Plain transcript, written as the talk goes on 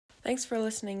Thanks for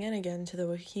listening in again to the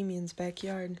Bohemian's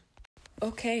Backyard.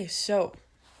 Okay, so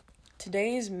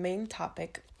today's main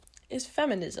topic is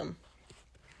feminism.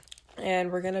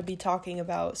 And we're going to be talking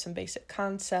about some basic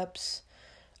concepts,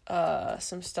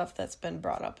 some stuff that's been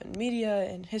brought up in media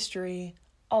and history,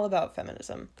 all about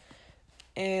feminism.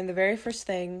 And the very first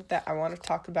thing that I want to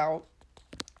talk about,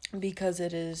 because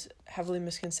it is heavily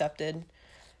misconcepted,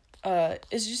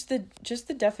 is just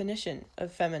the definition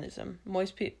of feminism.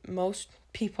 Most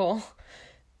people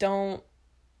don't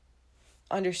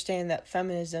understand that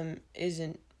feminism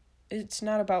it's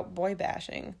not about boy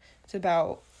bashing. It's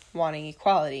about wanting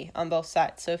equality on both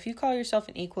sides. So if you call yourself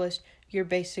an equalist, you're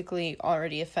basically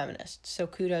already a feminist. So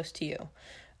kudos to you.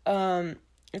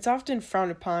 It's often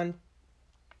frowned upon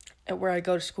at where I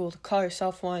go to school to call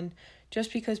yourself one,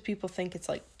 just because people think it's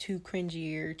like too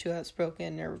cringy or too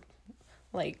outspoken or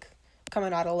like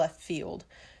coming out of left field.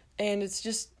 And it's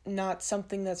just not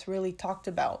something that's really talked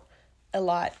about a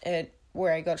lot at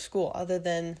where I go to school, other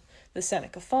than the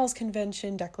Seneca Falls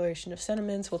Convention, Declaration of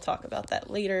Sentiments. We'll talk about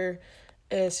that later.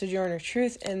 Sojourner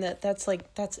Truth, and that's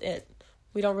it.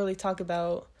 We don't really talk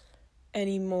about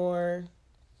any more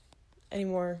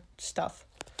stuff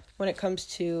when it comes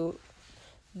to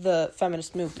the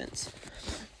feminist movements.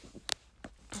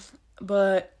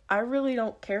 But I really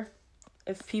don't care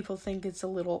if people think it's a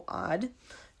little odd,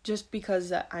 just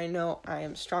because I know I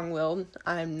am strong-willed.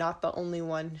 I'm not the only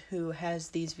one who has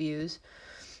these views,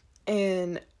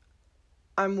 and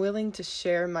I'm willing to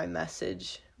share my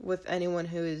message with anyone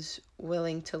who is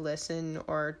willing to listen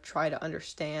or try to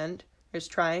understand, or is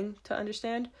trying to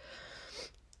understand.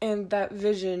 And that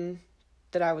vision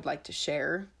that I would like to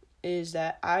share is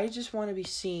that I just want to be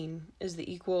seen as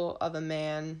the equal of a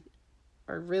man,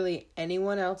 or really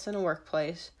anyone else in a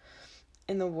workplace,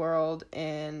 in the world,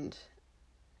 and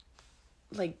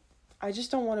I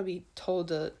just don't want to be told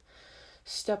to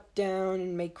step down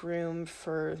and make room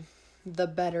for the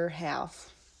better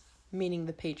half, meaning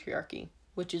the patriarchy,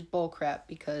 which is bullcrap,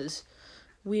 because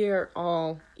we are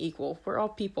all equal. We're all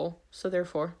people, so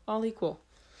therefore all equal.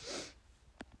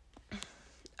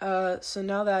 So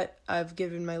now that I've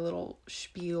given my little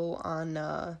spiel on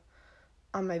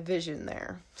my vision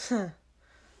there,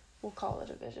 we'll call it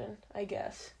a vision, I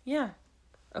guess. Yeah.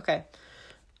 Okay.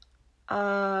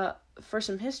 For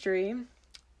some history,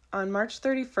 on March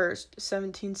 31st,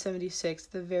 1776,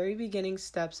 the very beginning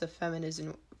steps of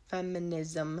feminism,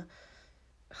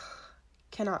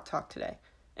 cannot talk today.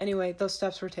 Anyway, those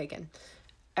steps were taken.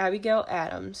 Abigail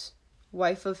Adams,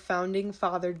 wife of founding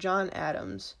father John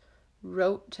Adams,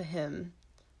 wrote to him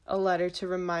a letter to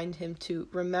remind him to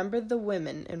remember the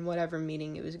women in whatever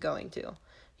meeting he was going to.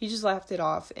 He just laughed it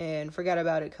off and forgot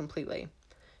about it completely.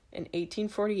 In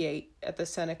 1848, at the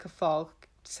Seneca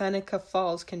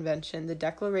Falls Convention, the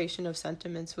Declaration of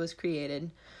Sentiments was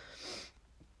created.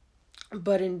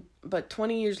 But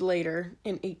 20 years later,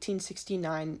 in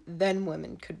 1869, then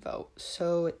women could vote.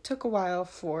 So it took a while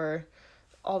for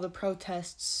all the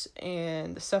protests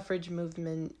and the suffrage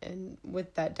movement, and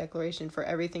with that declaration, for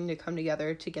everything to come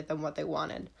together to get them what they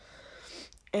wanted.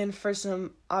 And for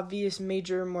some obvious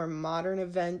major, more modern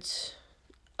events,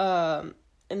 in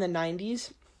the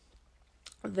 90s,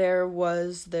 there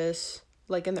was this,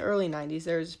 in the early 90s,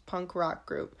 there's a punk rock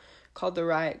group called the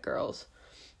Riot Girls.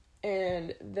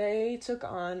 And they took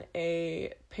on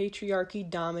a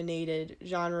patriarchy-dominated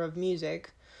genre of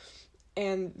music,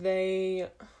 and they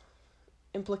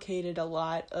implicated a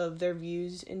lot of their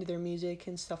views into their music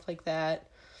and stuff like that.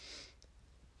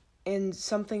 And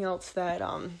something else that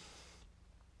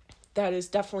is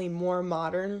definitely more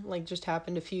modern, just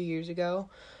happened a few years ago,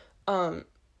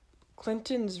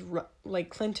 Clinton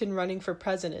running for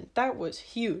president. That was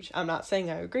huge. I'm not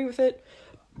saying I agree with it.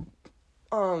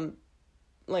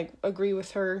 Agree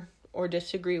with her or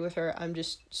disagree with her. I'm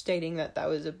just stating that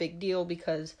was a big deal,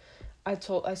 because I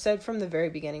said from the very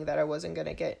beginning that I wasn't going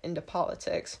to get into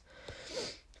politics,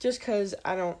 just because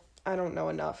I don't know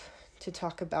enough to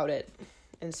talk about it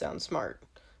and sound smart.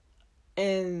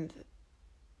 And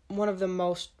one of the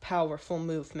most powerful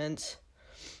movements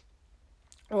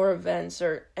or events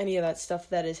or any of that stuff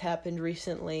that has happened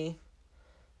recently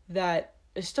that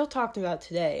is still talked about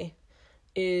today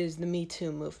is the Me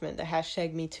Too movement, the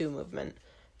hashtag Me Too movement.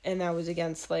 And that was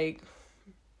against rape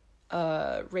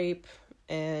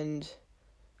and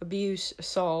abuse,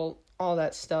 assault, all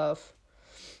that stuff,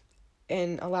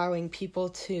 and allowing people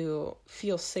to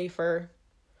feel safer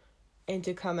and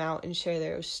to come out and share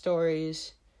their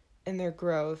stories and their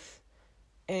growth,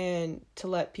 and to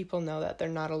let people know that they're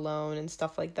not alone and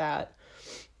stuff like that.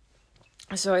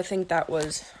 So I think that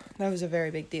was a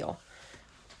very big deal.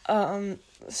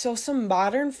 So some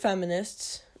modern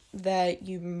feminists that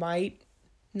you might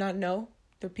not know.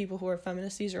 The people who are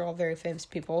feminists, these are all very famous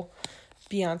people.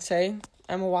 Beyonce,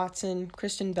 Emma Watson,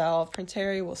 Kristen Bell, Prince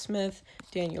Harry, Will Smith,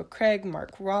 Daniel Craig,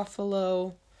 Mark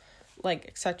Ruffalo, like,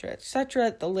 etc.,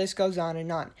 etc. The list goes on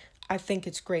and on. I think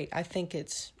it's great. I think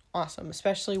it's awesome,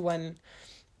 especially when,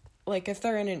 like, if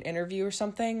they're in an interview or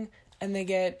something and they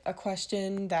get a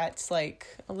question that's, like,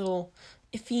 a little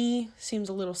iffy, seems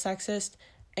a little sexist,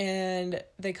 and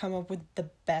they come up with the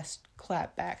best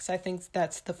clapbacks. I think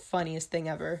that's the funniest thing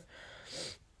ever.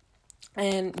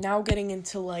 And now getting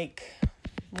into, like,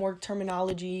 more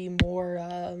terminology,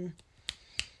 more,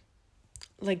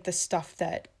 like, the stuff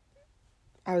that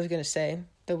I was going to say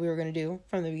that we were going to do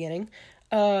from the beginning.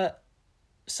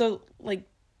 So, like,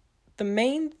 the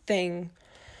main thing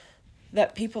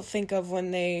that people think of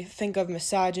when they think of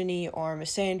misogyny or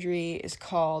misandry is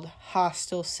called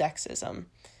hostile sexism.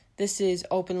 This is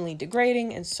openly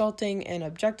degrading, insulting, and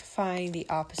objectifying the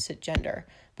opposite gender.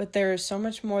 But there is so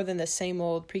much more than the same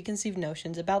old preconceived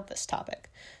notions about this topic.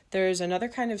 There is another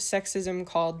kind of sexism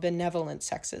called benevolent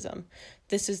sexism.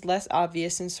 This is less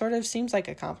obvious and sort of seems like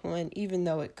a compliment, even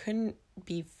though it couldn't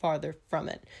be farther from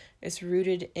it. It's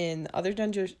rooted in other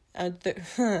genders'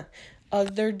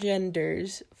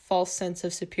 false sense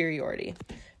of superiority.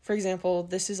 For example,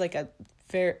 this is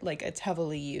it's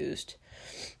heavily used,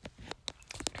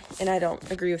 and I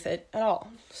don't agree with it at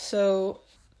all. So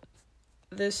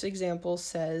this example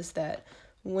says that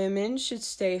women should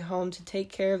stay home to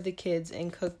take care of the kids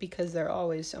and cook because they're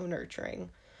always so nurturing.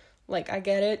 Like, I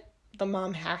get it. The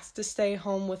mom has to stay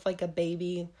home with, like, a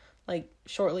baby, like,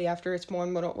 shortly after it's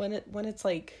born. But when it's,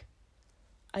 like,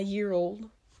 a year old,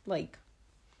 like,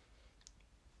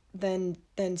 then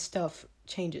stuff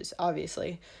changes,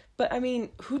 obviously. But, I mean,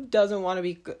 who doesn't want to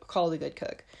be called a good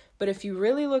cook? But if you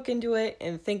really look into it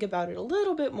and think about it a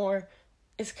little bit more,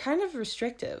 it's kind of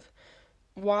restrictive.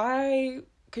 Why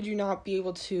could you not be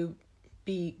able to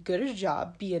be good at a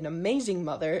job, be an amazing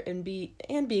mother, and be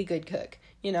a good cook?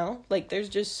 You know, like, there's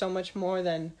just so much more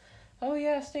than, oh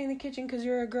yeah, stay in the kitchen because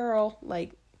you're a girl.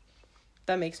 Like,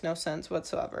 that makes no sense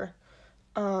whatsoever.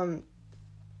 And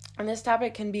this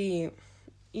topic can be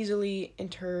easily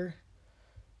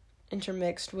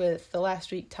intermixed with the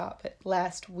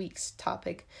last week's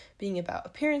topic being about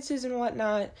appearances and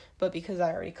whatnot. But because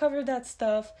I already covered that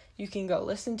stuff, you can go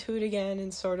listen to it again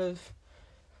and sort of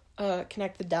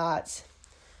connect the dots.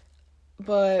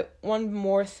 But one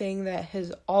more thing that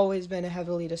has always been a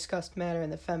heavily discussed matter in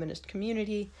the feminist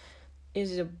community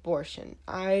is abortion.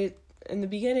 In the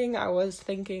beginning, I was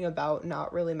thinking about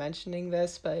not really mentioning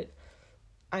this, but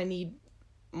I need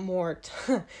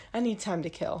I need time to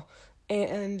kill.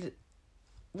 And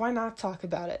why not talk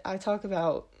about it? I talk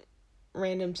about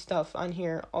random stuff on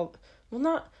here.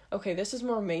 This is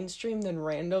more mainstream than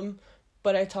random,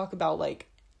 but I talk about, like,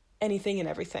 anything and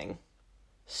everything.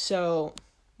 So,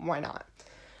 why not?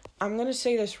 I'm going to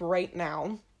say this right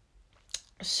now.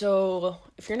 So,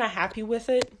 if you're not happy with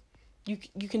it, you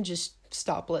can just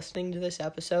stop listening to this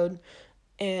episode,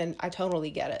 and I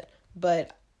totally get it.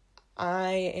 But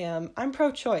I'm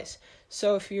pro-choice.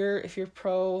 So if you're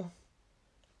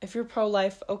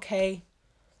pro-life, okay,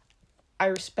 I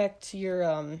respect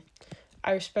your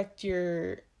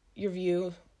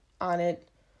view on it.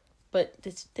 But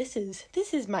this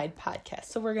is my podcast,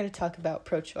 so we're going to talk about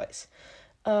pro-choice.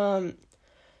 I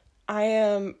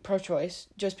am pro-choice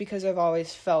just because I've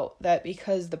always felt that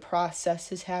because the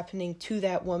process is happening to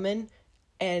that woman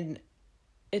and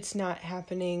it's not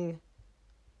happening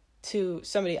to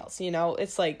somebody else, you know?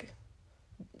 It's like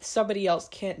somebody else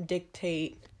can't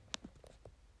dictate.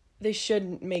 They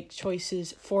shouldn't make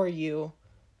choices for you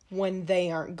when they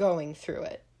aren't going through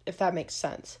it, if that makes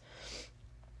sense.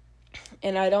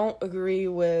 And I don't agree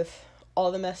with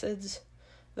all the methods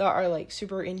that are, like,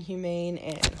 super inhumane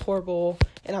and horrible,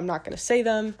 and I'm not going to say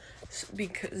them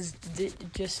because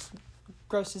it just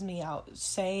grosses me out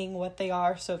saying what they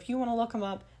are. So if you want to look them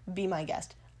up, be my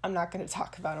guest. I'm not going to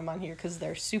talk about them on here because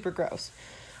they're super gross.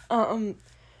 But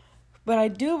I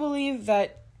do believe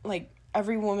that, like,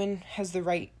 every woman has the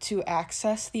right to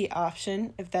access the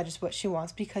option if that is what she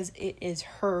wants, because it is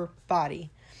her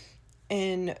body.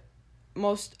 In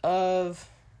most of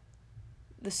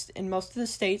the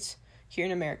states here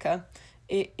in America,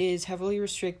 it is heavily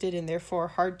restricted and therefore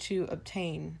hard to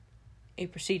obtain a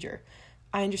procedure.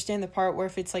 I understand the part where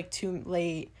if it's, like, too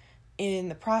late in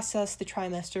the process, the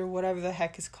trimester, whatever the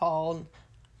heck is called.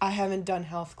 I haven't done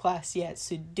health class yet,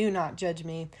 so do not judge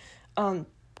me.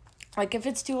 Like, if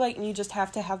it's too late and you just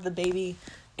have to have the baby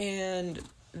and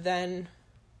then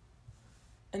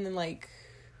like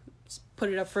put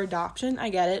it up for adoption, I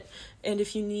get it. And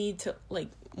if you need to, like,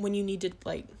 when you need to,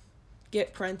 like,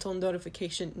 get parental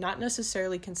notification, not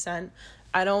necessarily consent.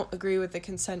 I don't agree with the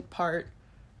consent part.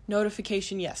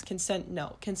 Notification, yes. Consent,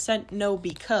 no. Consent, no,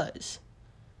 because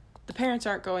the parents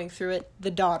aren't going through it.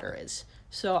 The daughter is.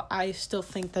 So I still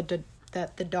think that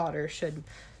the daughter should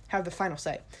have the final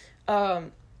say. I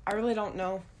really don't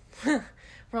know where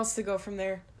else to go from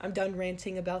there. I'm done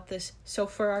ranting about this. So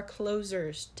for our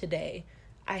closers today,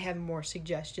 I have more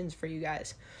suggestions for you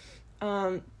guys.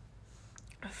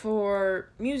 For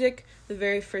music, the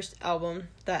very first album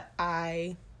that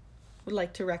I would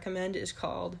like to recommend is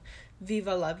called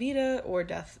Viva La Vida, or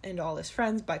Death and All His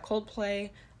Friends by Coldplay.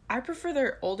 I prefer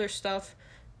their older stuff,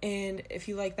 and if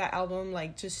you like that album,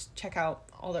 like, just check out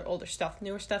all their older stuff.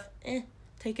 Newer stuff,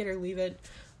 take it or leave it.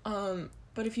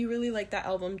 But if you really like that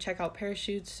album, check out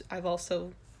Parachutes. I've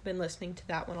also been listening to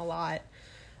that one a lot.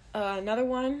 Another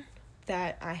one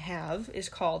that I have is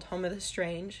called Home of the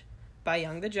Strange by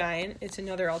Young the Giant. It's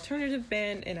another alternative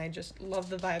band, and I just love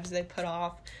the vibes they put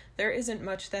off. There isn't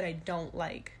much that I don't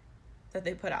like that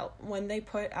they put out. When they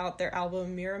put out their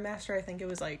album Mirror Master, I think it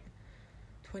was like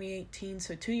 2018,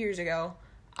 so 2 years ago,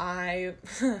 I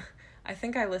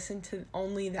think I listened to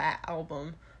only that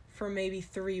album for maybe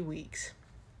 3 weeks.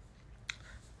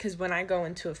 Because when I go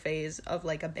into a phase of,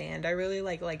 like, a band I really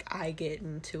like I get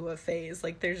into a phase.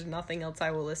 Like, there's nothing else I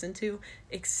will listen to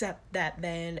except that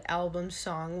band, album,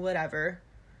 song, whatever.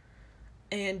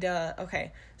 And,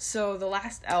 okay, so the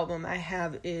last album I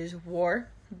have is War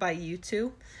by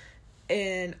U2.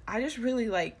 And I just really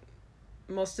like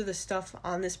most of the stuff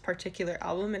on this particular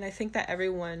album. And I think that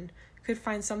everyone could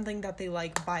find something that they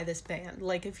like by this band.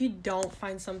 Like, if you don't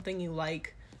find something you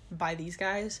like by these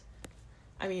guys,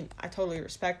 I mean, I totally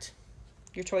respect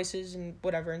your choices and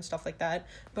whatever and stuff like that.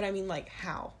 But I mean, like,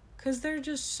 how? Because they're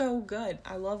just so good.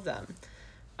 I love them.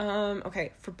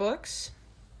 Okay, for books,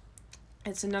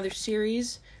 it's another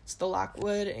series. It's the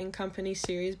Lockwood and Company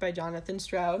series by Jonathan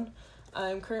Stroud.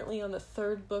 I'm currently on the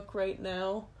 3rd book right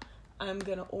now. I'm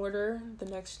going to order the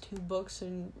next 2 books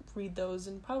and read those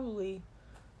in probably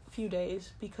a few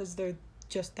days because they're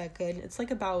just that good. It's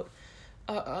like about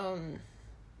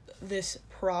this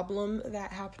problem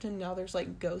that happened, and now there's,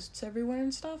 like, ghosts everywhere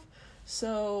and stuff.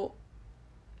 So,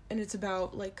 and it's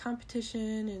about, like,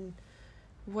 competition and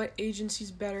what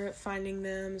agency's better at finding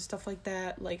them and stuff like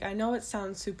that. Like, I know it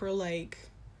sounds super like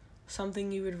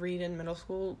something you would read in middle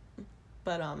school,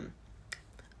 but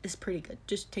it's pretty good.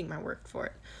 Just take my word for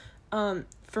it.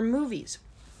 For movies,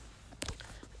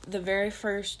 the very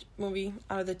first movie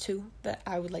out of the 2 that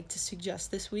I would like to suggest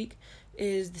this week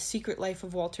is The Secret Life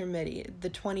of Walter Mitty, the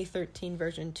 2013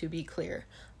 version, to be clear.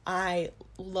 I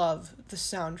love the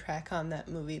soundtrack on that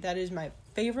movie. That is my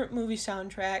favorite movie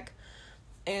soundtrack,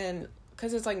 and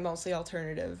because it's, like, mostly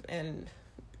alternative and,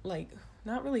 like,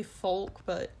 not really folk,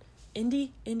 but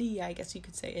indie, yeah, I guess you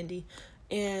could say indie,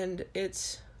 and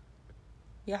it's,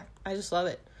 yeah, I just love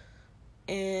it.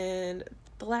 And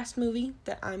the last movie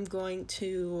that I'm going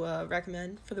to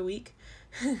recommend for the week,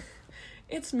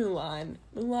 it's Mulan.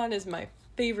 Mulan is my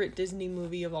favorite Disney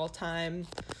movie of all time,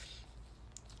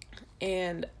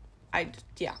 and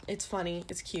it's funny,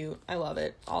 it's cute, I love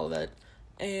it, all of it.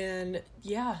 And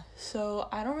yeah, so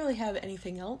I don't really have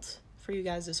anything else for you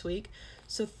guys this week.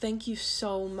 So thank you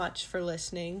so much for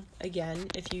listening again,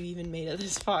 if you even made it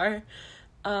this far.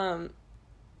 And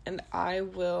I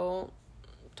will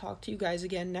talk to you guys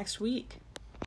again next week.